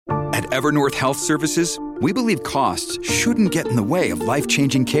At Evernorth Health Services, we believe costs shouldn't get in the way of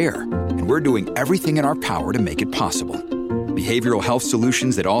life-changing care, and we're doing everything in our power to make it possible. Behavioral health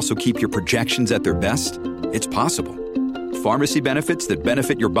solutions that also keep your projections at their best? It's possible. Pharmacy benefits that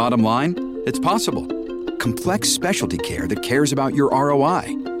benefit your bottom line? It's possible. Complex specialty care that cares about your ROI?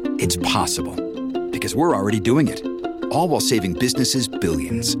 It's possible. Because we're already doing it. All while saving businesses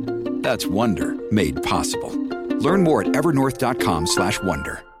billions. That's Wonder made possible. Learn more at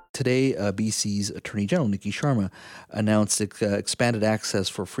evernorth.com/wonder. Today, BC's Attorney General, Nikki Sharma, announced expanded access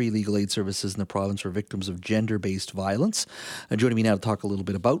for free legal aid services in the province for victims of gender-based violence. Joining me now to talk a little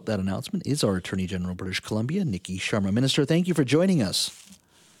bit about that announcement is our Attorney General of British Columbia, Nikki Sharma. Minister, thank you for joining us.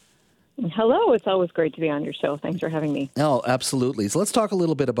 Hello. It's always great to be on your show. Thanks for having me. Oh, absolutely. So let's talk a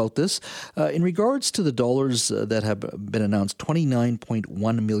little bit about this. In regards to the dollars that have been announced,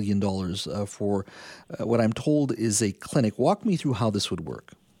 $29.1 million for what I'm told is a clinic. Walk me through how this would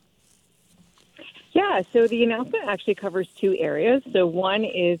work. Yeah, so the announcement actually covers two areas. So one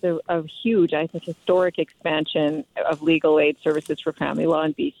is a huge, I think, historic expansion of legal aid services for family law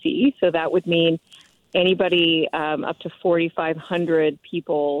in BC. So that would mean anybody up to 4,500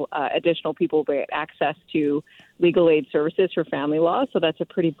 people, additional people, get access to legal aid services for family law. So that's a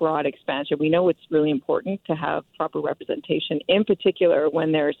pretty broad expansion. We know it's really important to have proper representation, in particular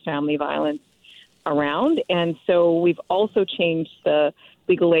when there's family violence around. And so we've also changed the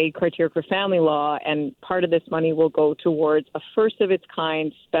legal aid criteria for family law, and part of this money will go towards a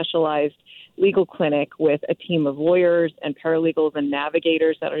first-of-its-kind specialized legal clinic with a team of lawyers and paralegals and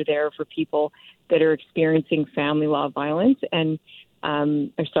navigators that are there for people that are experiencing family law violence and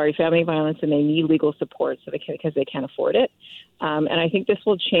family violence, and they need legal support because they can't afford it. And I think this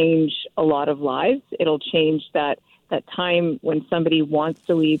will change a lot of lives. It'll change that time when somebody wants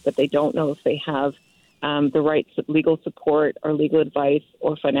to leave, but they don't know if they have the right legal support or legal advice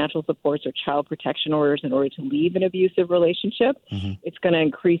or financial supports or child protection orders in order to leave an abusive relationship. Mm-hmm. It's going to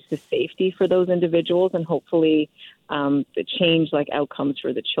increase the safety for those individuals and hopefully change outcomes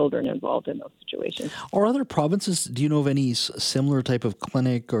for the children involved in those situations. Are other provinces, do you know of any similar type of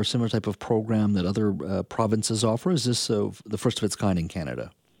clinic or similar type of program that other provinces offer? Is this the first of its kind in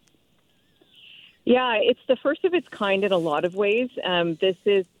Canada? Yeah, it's the first of its kind in a lot of ways. This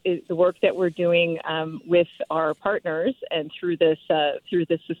is the work that we're doing with our partners, and through this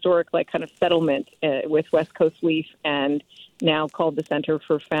historic kind of settlement with West Coast Leaf, and now called the Centre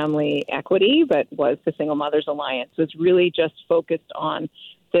for Family Equity, but was the Single Mothers Alliance. So it's really just focused on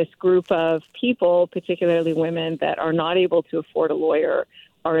this group of people, particularly women that are not able to afford a lawyer,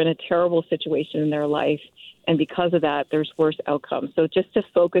 are in a terrible situation in their life. And because of that, there's worse outcomes. So just to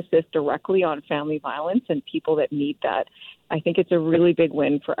focus this directly on family violence and people that need that, I think it's a really big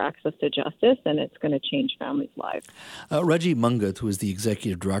win for access to justice, and it's going to change families' lives. Reggie Mungat, who is the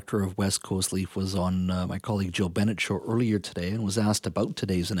executive director of West Coast Leaf, was on my colleague Jill Bennett's show earlier today and was asked about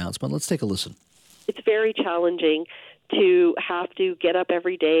today's announcement. Let's take a listen. It's very challenging to have to get up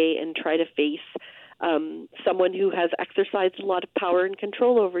every day and try to face someone who has exercised a lot of power and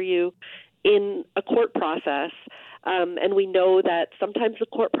control over you in a court process. And we know that sometimes the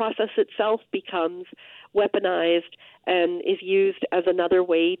court process itself becomes weaponized and is used as another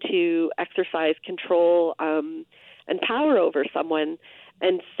way to exercise control and power over someone.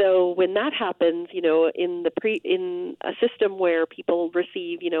 And so when that happens, in a system where people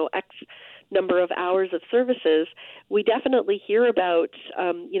receive, X number of hours of services, we definitely hear about,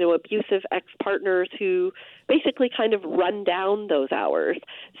 abusive ex-partners who basically kind of run down those hours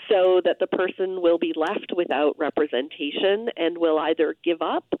so that the person will be left without representation and will either give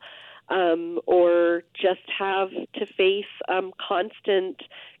up or just have to face constant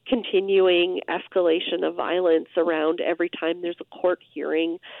continuing escalation of violence around every time there's a court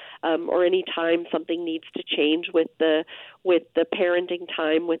hearing or any time something needs to change with the parenting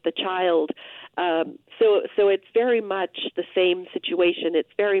time with the child. So it's very much the same situation.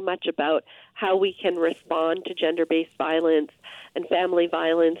 It's very much about how we can respond to gender-based violence and family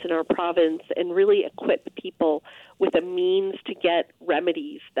violence in our province and really equip people with a means to get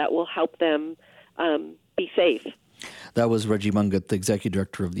remedies that will help them be safe. That was Reggie Mungat, the Executive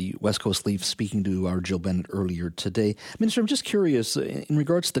Director of the West Coast Leaf, speaking to our Jill Bennett earlier today. Minister, I'm just curious, in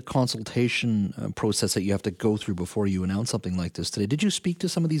regards to the consultation process that you have to go through before you announce something like this today, did you speak to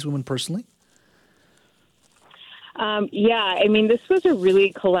some of these women personally? This was a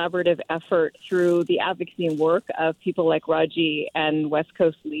really collaborative effort through the advocacy and work of people like Raji and West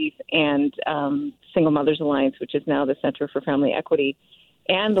Coast Leaf and Single Mothers Alliance, which is now the Centre for Family Equity.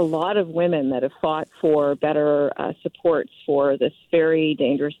 and a lot of women that have fought for better supports for this very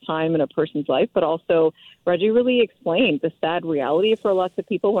dangerous time in a person's life. But also, Reggie really explained the sad reality for lots of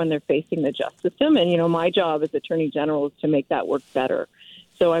people when they're facing the justice system. And, my job as Attorney General is to make that work better.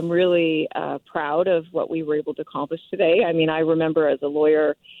 So I'm really proud of what we were able to accomplish today. I mean, I remember as a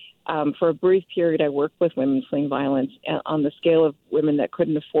lawyer, for a brief period, I worked with women fleeing violence on the scale of women that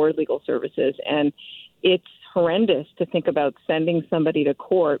couldn't afford legal services. And it's horrendous to think about sending somebody to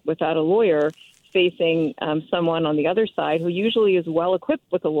court without a lawyer, facing someone on the other side who usually is well equipped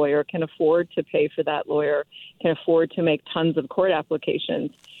with a lawyer, can afford to pay for that lawyer, can afford to make tons of court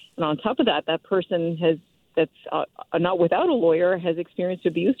applications. And on top of that, that person that's not without a lawyer has experienced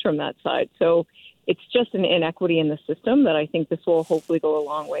abuse from that side. So it's just an inequity in the system that I think this will hopefully go a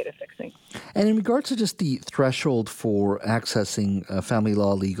long way to fixing. And in regards to just the threshold for accessing family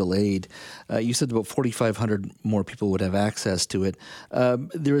law legal aid, you said about 4,500 more people would have access to it.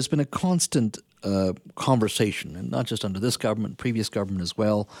 There has been a constant conversation, and not just under this government, previous government as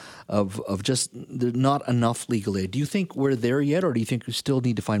well, of just there's not enough legal aid. Do you think we're there yet, or do you think we still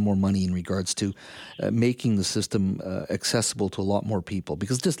need to find more money in regards to making the system accessible to a lot more people?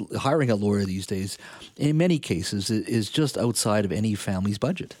 Because just hiring a lawyer these days, in many cases, is just outside of any family's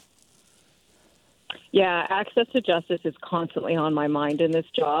budget. Yeah, access to justice is constantly on my mind in this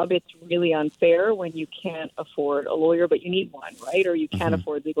job. It's really unfair when you can't afford a lawyer, but you need one, right? Or you can't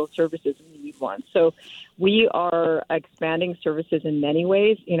afford legal services and you need one. So we are expanding services in many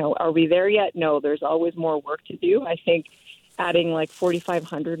ways. Are we there yet? No, there's always more work to do. I think adding like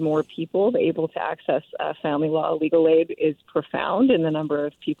 4,500 more people able to access family law legal aid is profound in the number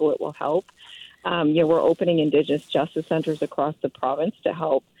of people it will help. We're opening Indigenous justice centers across the province to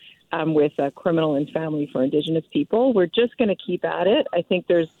help with criminal and family for Indigenous people. We're just going to keep at it. I think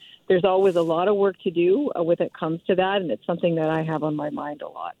there's always a lot of work to do when it comes to that, and it's something that I have on my mind a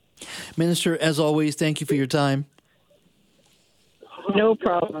lot. Minister, as always, thank you for your time. No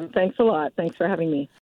problem. Thanks a lot. Thanks for having me.